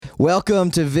Welcome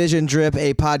to Vision Drip,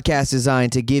 a podcast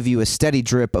designed to give you a steady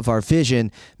drip of our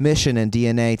vision, mission, and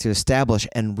DNA to establish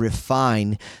and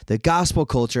refine the gospel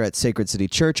culture at Sacred City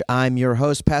Church. I'm your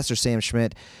host, Pastor Sam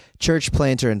Schmidt, church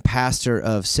planter and pastor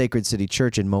of Sacred City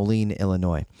Church in Moline,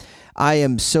 Illinois. I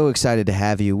am so excited to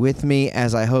have you with me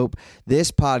as I hope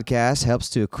this podcast helps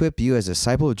to equip you as a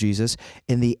disciple of Jesus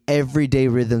in the everyday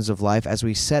rhythms of life as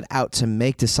we set out to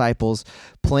make disciples,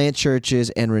 plant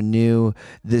churches, and renew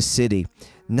the city.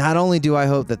 Not only do I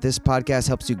hope that this podcast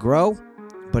helps you grow,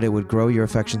 but it would grow your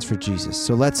affections for Jesus.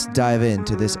 So let's dive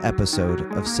into this episode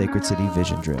of Sacred City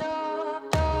Vision Drip.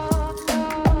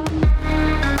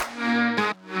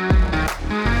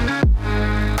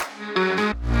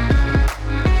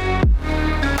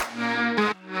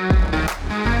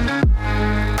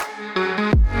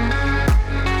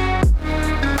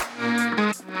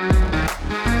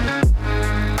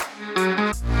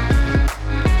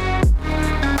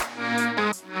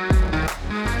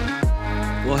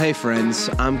 Hey friends,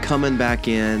 I'm coming back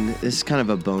in. This is kind of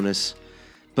a bonus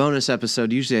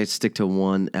episode. Usually I stick to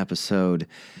one episode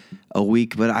a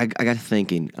week, but I got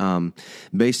thinking,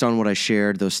 based on what I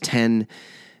shared, those 10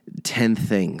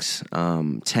 things,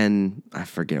 10, I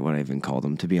forget what I even called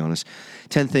them, to be honest,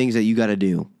 10 things that you got to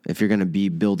do if you're going to be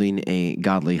building a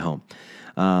godly home.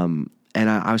 And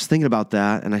I was thinking about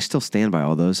that, and I still stand by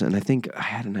all those, and I think I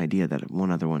had an idea that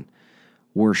one other one,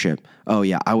 worship. Oh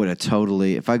yeah, I would have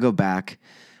totally, if I go back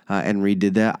and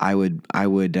redid that, I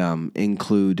would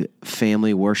include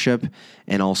family worship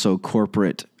and also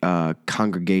corporate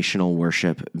congregational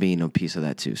worship being a piece of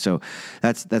that too. So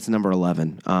that's number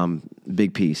 11,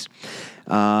 big piece.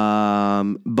 But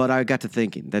I got to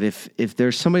thinking that if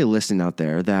there's somebody listening out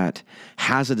there that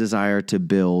has a desire to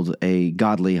build a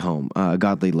godly home, a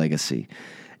godly legacy,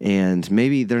 and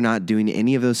maybe they're not doing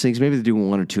any of those things. Maybe they're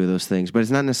doing one or two of those things, but it's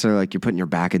not necessarily like you're putting your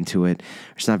back into it.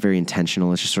 It's not very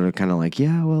intentional. It's just sort of kind of like,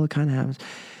 yeah, well, it kind of happens.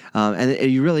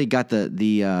 And you really got the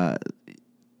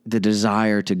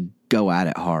desire to go at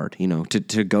it hard,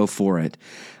 to go for it.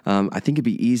 I think it'd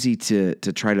be easy to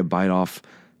try to bite off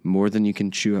more than you can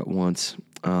chew at once,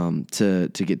 to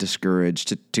get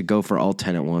discouraged, to go for all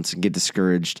 10 at once and get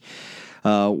discouraged.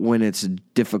 When it's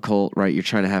difficult, right? You're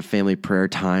trying to have family prayer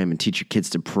time and teach your kids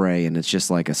to pray, and it's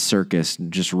just like a circus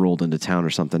just rolled into town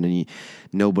or something, and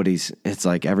it's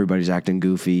like everybody's acting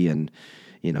goofy, and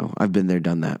I've been there,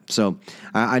 done that. So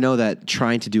I know that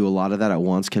trying to do a lot of that at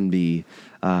once can be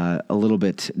a little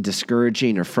bit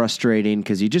discouraging or frustrating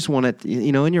because you just want it,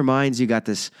 in your minds you got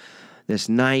this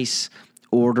nice,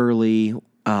 orderly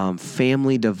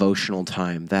family devotional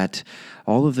time that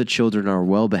all of the children are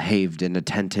well behaved and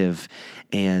attentive,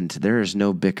 and there is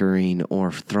no bickering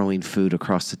or throwing food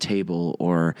across the table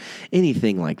or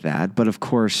anything like that. But of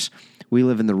course, we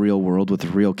live in the real world with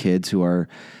real kids who are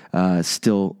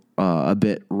still a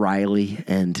bit wily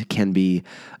and can be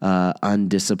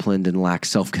undisciplined and lack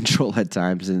self-control at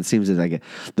times. And it seems like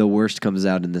the worst comes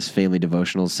out in this family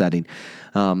devotional setting.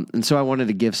 And so I wanted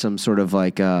to give some sort of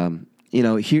like,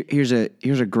 here's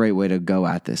a great way to go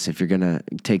at this if you're going to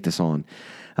take this on,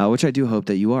 which I do hope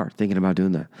that you are thinking about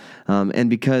doing that. And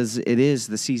because it is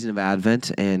the season of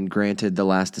Advent, and granted the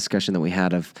last discussion that we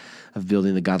had of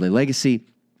building the godly legacy,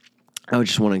 I would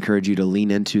just want to encourage you to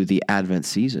lean into the Advent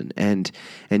season and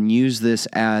use this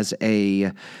as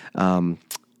a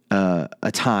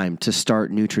time to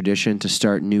start new tradition, to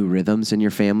start new rhythms in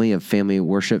your family of family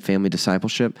worship, family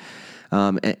discipleship,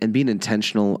 and being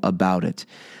intentional about it.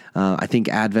 I think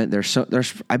Advent,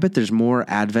 I bet there's more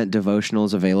Advent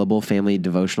devotionals available, family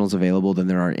devotionals available than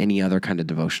there are any other kind of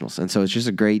devotionals. And so it's just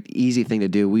a great, easy thing to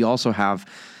do. We also have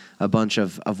a bunch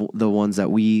of the ones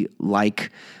that we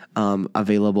like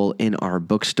available in our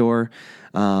bookstore.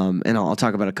 And I'll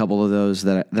talk about a couple of those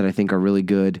that I think are really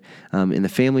good in the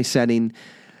family setting.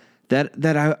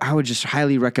 That I would just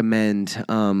highly recommend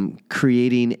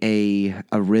creating a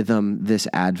rhythm this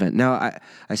Advent. Now,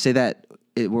 I say that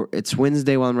it's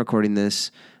Wednesday while I'm recording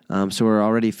this, so we're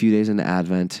already a few days into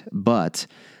Advent, but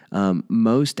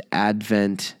most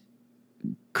Advent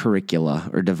curricula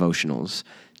or devotionals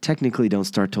technically don't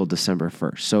start till December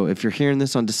 1st. So if you're hearing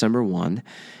this on December 1,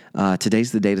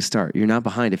 today's the day to start. You're not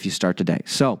behind if you start today.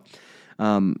 So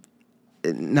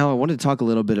now I wanted to talk a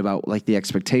little bit about like the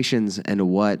expectations and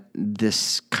what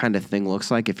this kind of thing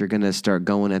looks like if you're going to start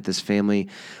going at this family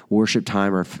worship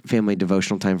time or family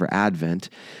devotional time for Advent,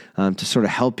 to sort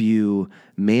of help you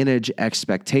manage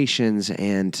expectations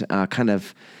and kind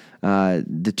of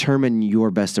determine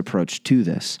your best approach to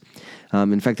this.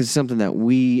 In fact, this is something that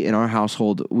we in our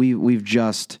household we've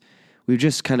just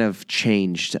kind of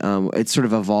changed. It's sort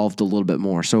of evolved a little bit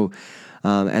more. So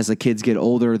As the kids get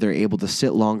older, they're able to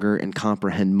sit longer and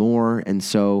comprehend more. And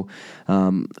so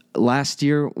last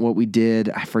year, what we did,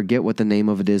 I forget what the name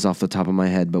of it is off the top of my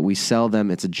head, but we sell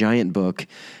them. It's a giant book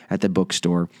at the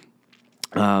bookstore.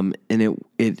 And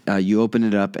you open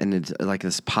it up and it's like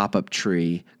this pop-up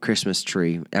tree, Christmas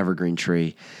tree, evergreen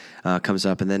tree, comes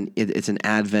up, and then it's an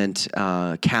Advent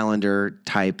calendar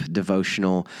type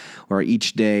devotional where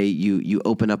each day you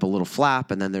open up a little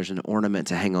flap and then there's an ornament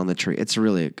to hang on the tree. It's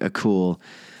really a cool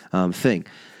thing.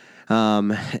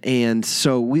 And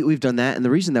so we've done that. And the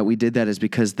reason that we did that is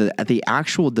because the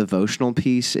actual devotional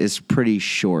piece is pretty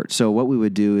short. So what we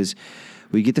would do is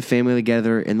we get the family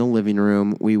together in the living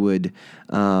room. We would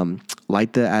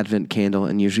light the Advent candle,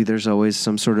 and usually there's always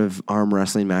some sort of arm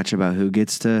wrestling match about who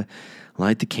gets to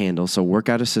light the candle. So work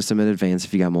out a system in advance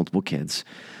if you got multiple kids.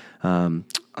 I'll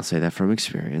say that from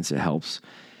experience. It helps.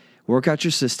 Work out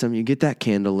your system. You get that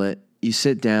candle lit. You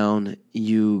sit down.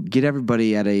 You get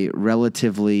everybody at a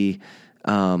relatively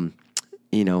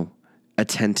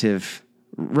attentive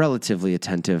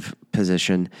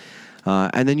position.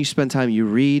 And then you spend time, you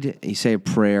read, you say a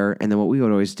prayer, and then what we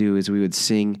would always do is we would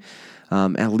sing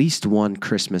at least one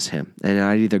Christmas hymn. And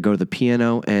I'd either go to the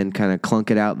piano and kind of clunk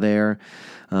it out there,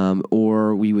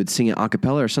 or we would sing it a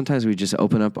cappella, or sometimes we'd just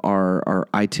open up our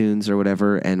iTunes or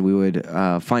whatever, and we would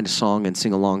find a song and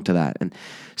sing along to that. And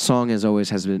song, as always,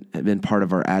 has been part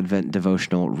of our Advent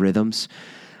devotional rhythms.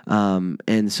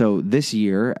 And so this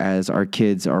year, as our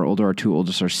kids are older, our two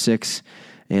oldest are 6,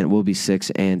 and will be 6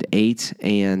 and 8.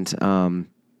 And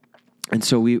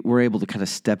so we were able to kind of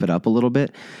step it up a little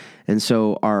bit. And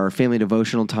so our family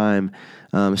devotional time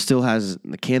still has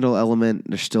the candle element.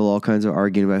 There's still all kinds of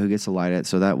arguing about who gets to light it,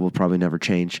 so that will probably never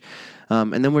change.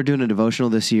 And then we're doing a devotional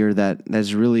this year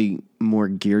that's really more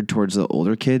geared towards the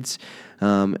older kids.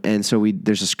 And so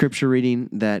there's a scripture reading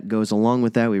that goes along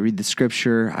with that. We read the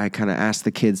scripture. I kind of ask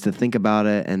the kids to think about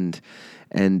it and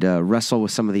wrestle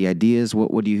with some of the ideas.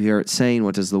 What do you hear it saying?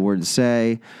 What does the word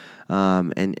say?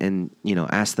 And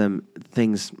ask them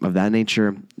things of that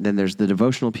nature. Then there's the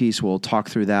devotional piece. We'll talk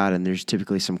through that, and there's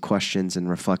typically some questions and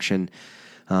reflection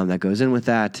that goes in with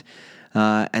that.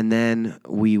 And then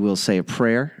we will say a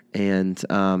prayer, and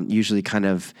usually kind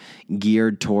of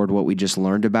geared toward what we just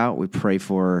learned about. We pray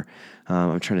for.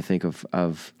 I'm trying to think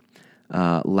of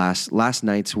last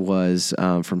night's was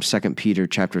from 2 Peter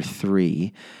chapter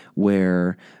 3,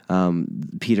 where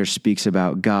Peter speaks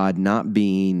about God not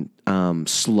being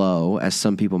slow, as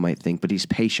some people might think, but he's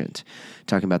patient,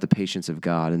 talking about the patience of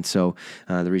God. And so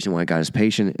the reason why God is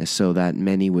patient is so that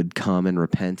many would come and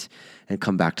repent and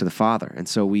come back to the Father. And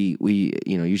so we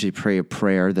usually pray a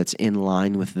prayer that's in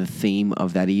line with the theme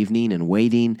of that evening, and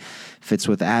waiting fits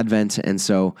with Advent. And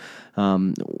so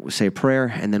we say a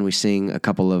prayer, and then we sing a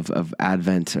couple of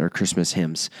Advent or Christmas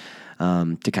hymns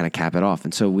to kind of cap it off.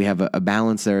 And so we have a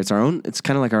balance there. It's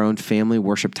kind of like our own family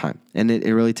worship time. And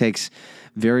it really takes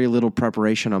very little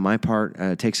preparation on my part.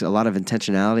 It takes a lot of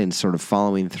intentionality and sort of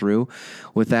following through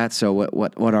with that. So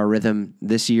what our rhythm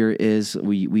this year is,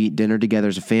 we eat dinner together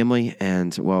as a family,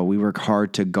 and while we work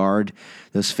hard to guard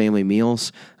those family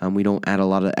meals, we don't add a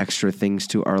lot of extra things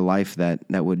to our life that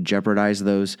would jeopardize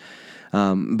those.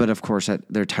 But of course,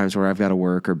 there are times where I've got to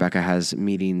work, or Becca has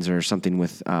meetings or something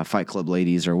with Fight Club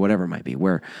ladies or whatever it might be,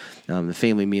 where the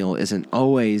family meal isn't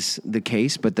always the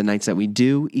case. But the nights that we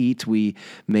do eat, we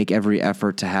make every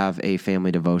effort to have a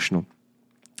family devotional.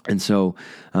 And so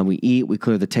we eat, we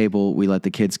clear the table, we let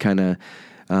the kids kind of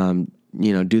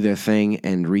do their thing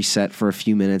and reset for a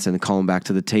few minutes, and then call them back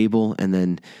to the table, and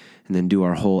then do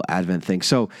our whole Advent thing.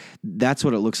 So that's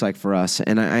what it looks like for us.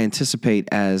 And I anticipate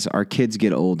as our kids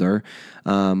get older,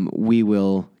 we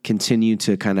will continue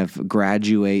to kind of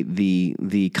graduate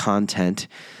the content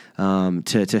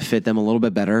to fit them a little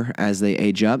bit better as they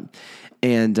age up,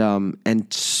 and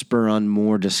spur on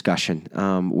more discussion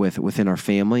within our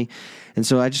family. And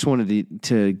so I just wanted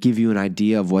to give you an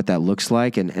idea of what that looks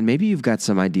like. And maybe you've got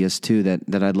some ideas too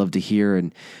that I'd love to hear,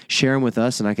 and share them with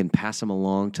us, and I can pass them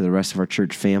along to the rest of our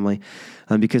church family,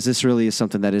 because this really is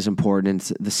something that is important.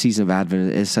 And the season of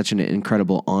Advent is such an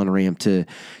incredible on-ramp to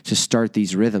start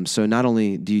these rhythms. So not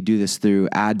only do you do this through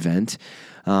Advent,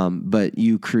 but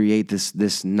you create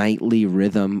this nightly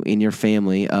rhythm in your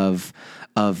family of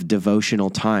devotional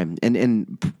time.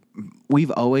 And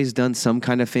we've always done some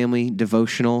kind of family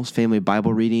devotionals, family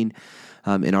Bible reading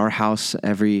in our house.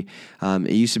 It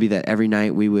used to be that every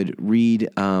night we would read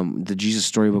the Jesus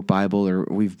Storybook Bible, or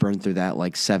we've burned through that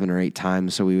like 7 or 8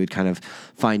 times. So we would kind of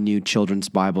find new children's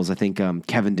Bibles. I think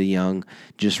Kevin DeYoung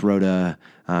just wrote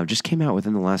just came out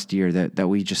within the last year that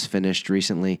we just finished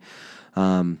recently.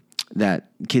 that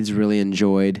kids really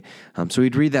enjoyed. So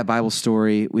we'd read that Bible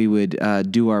story. We would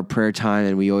do our prayer time,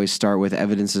 and we always start with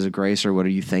evidences of grace, or what are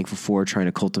you thankful for, trying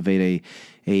to cultivate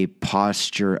a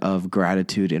posture of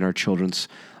gratitude in our children's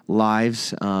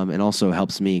lives. And also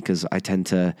helps me because I tend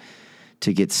to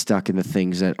get stuck in the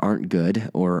things that aren't good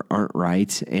or aren't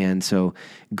right. And so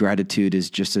gratitude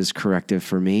is just as corrective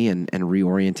for me and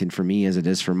reorienting for me as it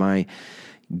is for my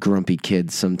grumpy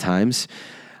kids sometimes.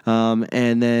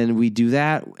 And then we do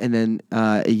that. And then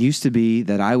it used to be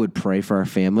that I would pray for our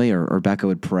family, or Becca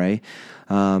would pray,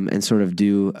 and sort of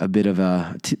do a bit of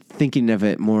thinking of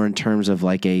it more in terms of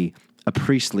like a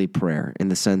priestly prayer, in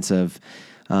the sense of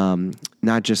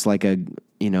not just like a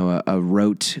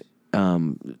rote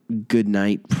good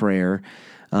night prayer,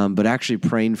 but actually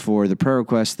praying for the prayer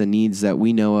requests, the needs that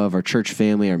we know of, our church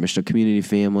family, our missional community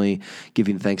family,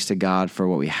 giving thanks to God for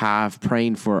what we have,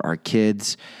 praying for our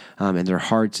kids and their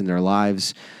hearts and their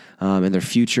lives and their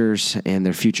futures and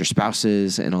their future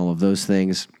spouses and all of those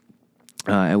things.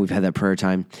 And we've had that prayer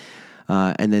time.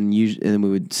 And then we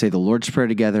would say the Lord's Prayer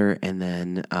together, and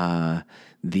then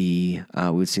we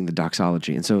would sing the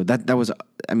doxology. And so that was,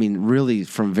 really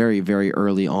from very, very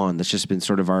early on, that's just been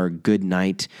sort of our good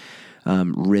night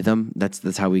rhythm.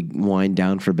 That's how we wind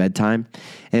down for bedtime.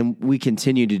 And we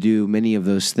continue to do many of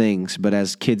those things. But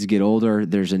as kids get older,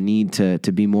 there's a need to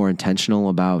be more intentional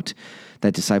about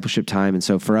that discipleship time. And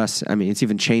so for us, it's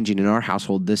even changing in our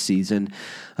household this season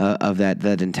of that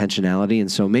intentionality.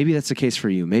 And so maybe that's the case for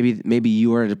you. Maybe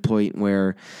you are at a point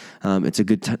where it's a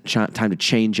good time to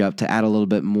change up, to add a little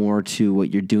bit more to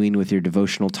what you're doing with your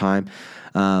devotional time.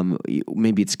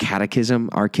 Maybe it's catechism.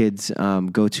 Our kids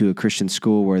go to a Christian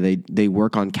school where they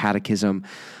work on catechism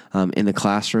in the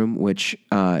classroom, which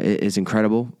is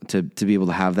incredible to be able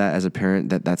to have that as a parent,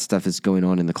 that stuff is going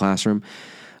on in the classroom.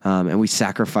 And we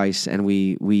sacrifice and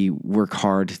we work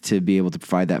hard to be able to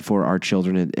provide that for our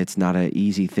children. It's not an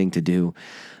easy thing to do,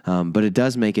 but it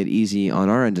does make it easy on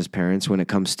our end as parents when it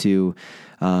comes to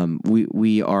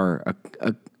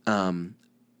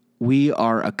we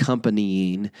are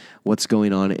accompanying what's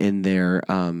going on in their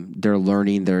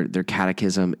learning, their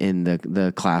catechism in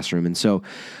the classroom. And so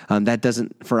that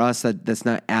doesn't, for us, that's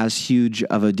not as huge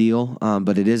of a deal,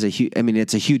 but it is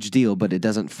it's a huge deal, but it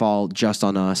doesn't fall just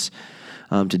on us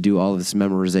to do all of this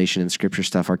memorization and scripture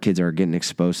stuff. Our kids are getting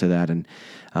exposed to that and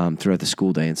throughout the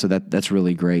school day. And so that's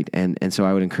really great. And so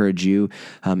I would encourage you,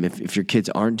 if your kids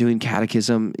aren't doing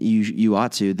catechism, you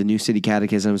ought to. The New City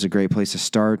Catechism is a great place to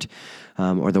start.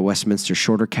 Or the Westminster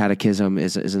Shorter Catechism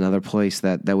is another place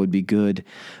that would be good.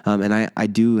 And I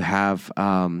do have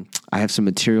I have some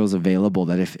materials available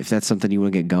that if that's something you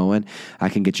want to get going, I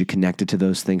can get you connected to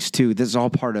those things too. This is all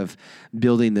part of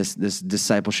building this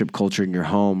discipleship culture in your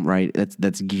home, right?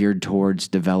 That's geared towards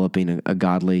developing a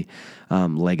godly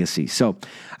legacy. So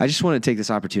I just want to take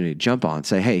this opportunity to jump on,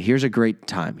 say, hey, here's a great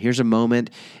time. Here's a moment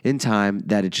in time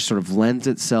that it just sort of lends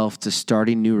itself to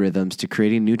starting new rhythms, to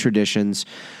creating new traditions,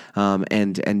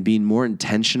 and being more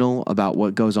intentional about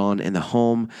what goes on in the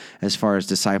home as far as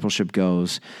discipleship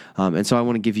goes. And so I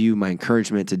want to give you my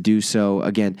encouragement to do so.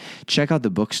 Again, check out the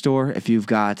bookstore if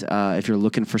if you're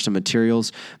looking for some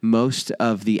materials. Most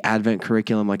of the Advent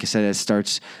curriculum, like I said, it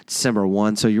starts December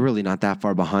 1, so you're really not that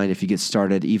far behind if you get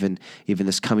started even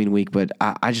this coming week. But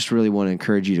I just really want to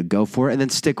encourage you to go for it and then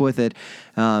stick with it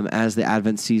as the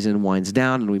Advent season winds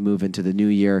down and we move into the new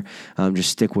year. Just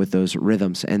stick with those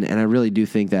rhythms. And I really do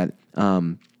think that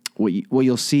what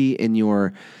you'll see in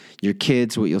your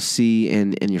kids, what you'll see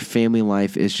in your family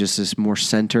life is just this more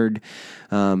centered.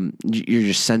 You're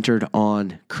just centered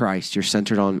on Christ. You're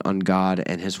centered on God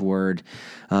and His Word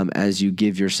as you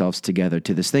give yourselves together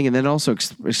to this thing. And then also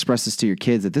express this to your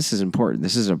kids that this is important.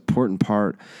 This is an important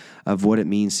part of what it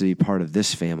means to be part of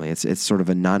this family. It's sort of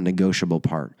a non-negotiable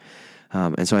part.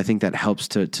 And so I think that helps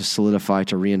to solidify,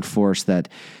 to reinforce that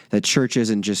church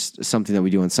isn't just something that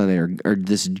we do on Sunday, or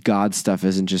this God stuff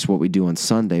isn't just what we do on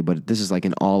Sunday, but this is like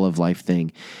an all of life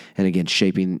thing. And again,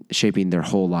 shaping their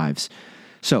whole lives.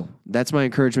 So that's my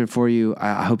encouragement for you.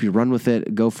 I hope you run with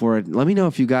it, go for it. Let me know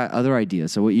if you got other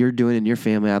ideas. So what you're doing in your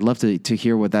family, I'd love to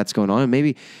hear what that's going on. And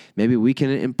maybe we can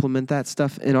implement that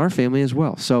stuff in our family as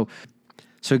well. So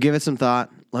give it some thought.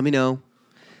 Let me know.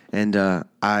 And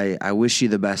I wish you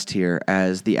the best here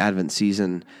as the Advent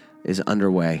season is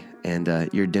underway, and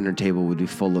your dinner table would be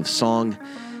full of song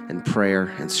and prayer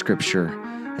and scripture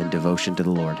and devotion to the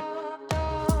Lord.